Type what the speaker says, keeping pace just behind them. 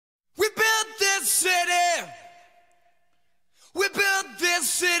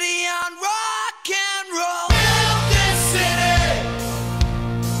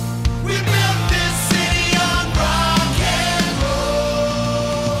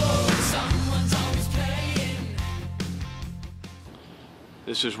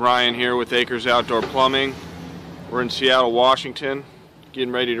This is Ryan here with Akers Outdoor Plumbing. We're in Seattle, Washington,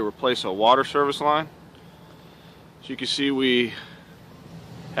 getting ready to replace a water service line. As you can see, we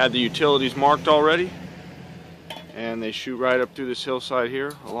had the utilities marked already, and they shoot right up through this hillside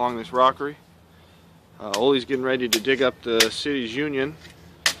here along this rockery. Ollie's getting ready to dig up the city's union.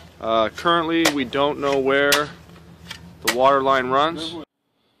 Currently, we don't know where the water line runs.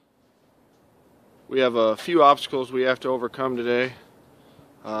 We have a few obstacles we have to overcome today.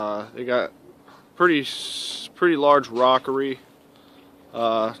 They got pretty large rockery,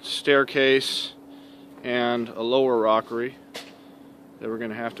 staircase, and a lower rockery that we're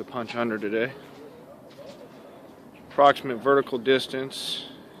going to have to punch under today. Approximate vertical distance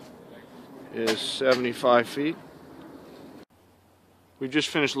is 75 feet. We've just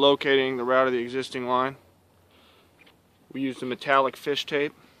finished locating the route of the existing line. We used a metallic fish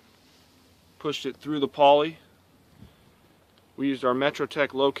tape, pushed it through the poly. We used our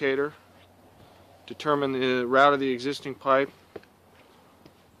Metrotech locator, determine the route of the existing pipe.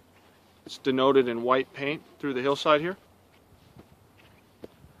 It's denoted in white paint through the hillside here.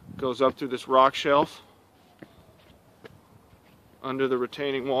 Goes up through this rock shelf, under the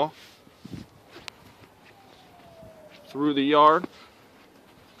retaining wall, through the yard,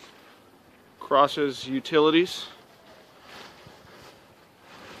 crosses utilities,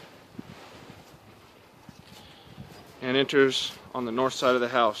 and enters on the north side of the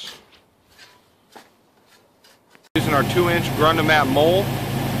house. Using our 2-inch Grundamat mole,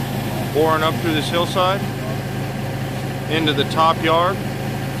 boring up through this hillside, into the top yard,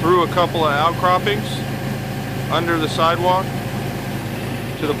 through a couple of outcroppings, under the sidewalk,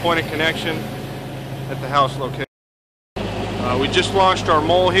 to the point of connection at the house location. We just launched our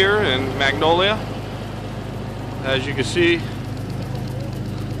mole here in Magnolia. As you can see,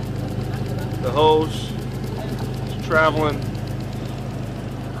 the hose traveling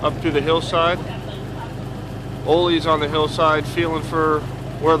up through the hillside. Ollie's on the hillside feeling for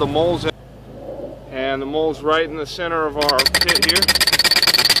where the mole's at. And the mole's right in the center of our pit here. You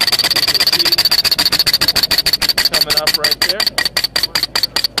can see coming up right there.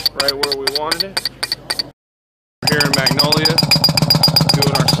 Right where we wanted it. We're here in Magnolia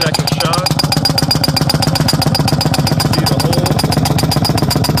doing our second shot. You can see the hole.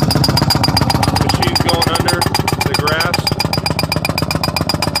 Machine's going under the grass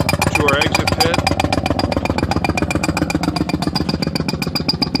to our exit pit.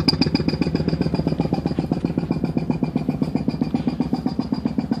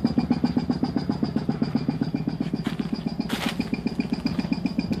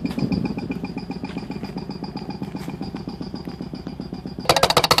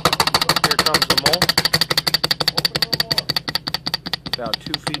 Here comes the mole. About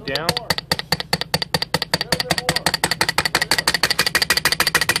 2 feet down.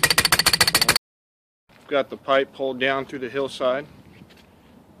 Got the pipe pulled down through the hillside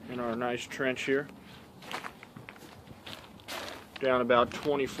in our nice trench here, down about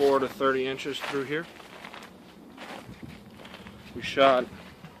 24 to 30 inches through here. We shot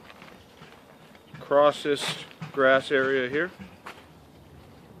across this grass area here.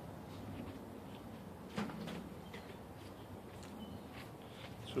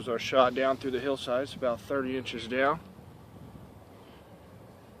 This was our shot down through the hillside. It's about 30 inches down.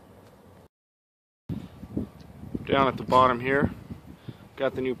 Down at the bottom here,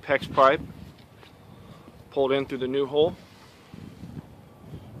 got the new PEX pipe pulled in through the new hole.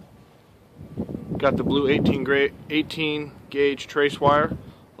 Got the blue 18 gauge trace wire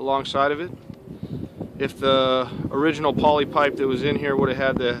alongside of it. If the original poly pipe that was in here would have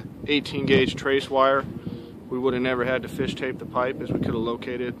had the 18 gauge trace wire, we would have never had to fish tape the pipe, as we could have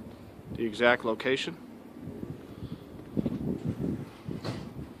located the exact location.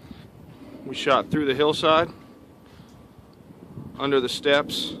 We shot through the hillside, under the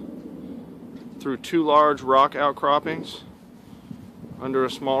steps, through 2 large rock outcroppings, under a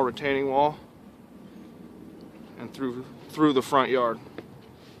small retaining wall, and through the front yard.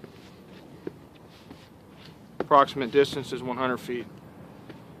 Approximate distance is 100 feet.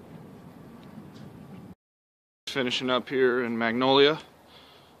 Finishing up here in Magnolia,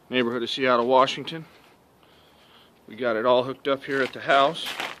 neighborhood of Seattle, Washington. We got it all hooked up here at the house.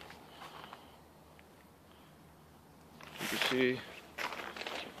 You can see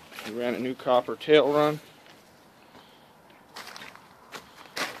we ran a new copper tail run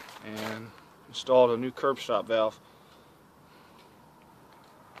and installed a new curb stop valve.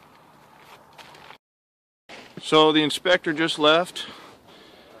 So the inspector just left,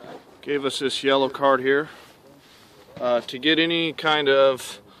 gave us this yellow card here. To get any kind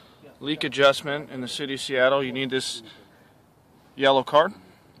of leak adjustment in the city of Seattle, you need this yellow card.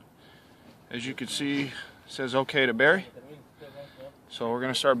 As you can see, it says okay to bury. So we're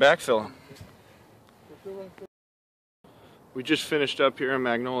going to start backfilling. We just finished up here in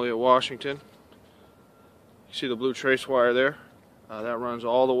Magnolia, Washington. You see the blue trace wire there? That runs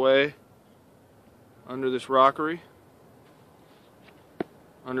all the way under this rockery,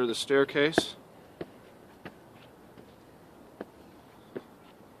 under the staircase.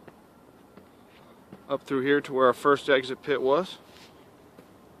 Up through here to where our first exit pit was.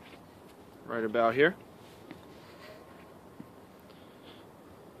 Right about here.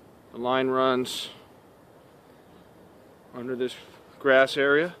 The line runs under this grass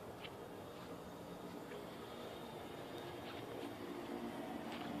area.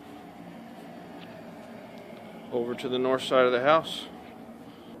 Over to the north side of the house.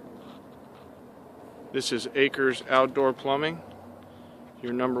 This is Akers Outdoor Plumbing,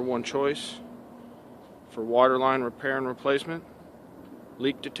 your #1 choice for waterline repair and replacement,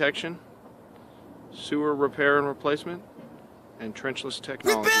 leak detection, sewer repair and replacement, and trenchless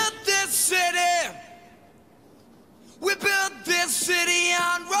technology. We built this city. We built this city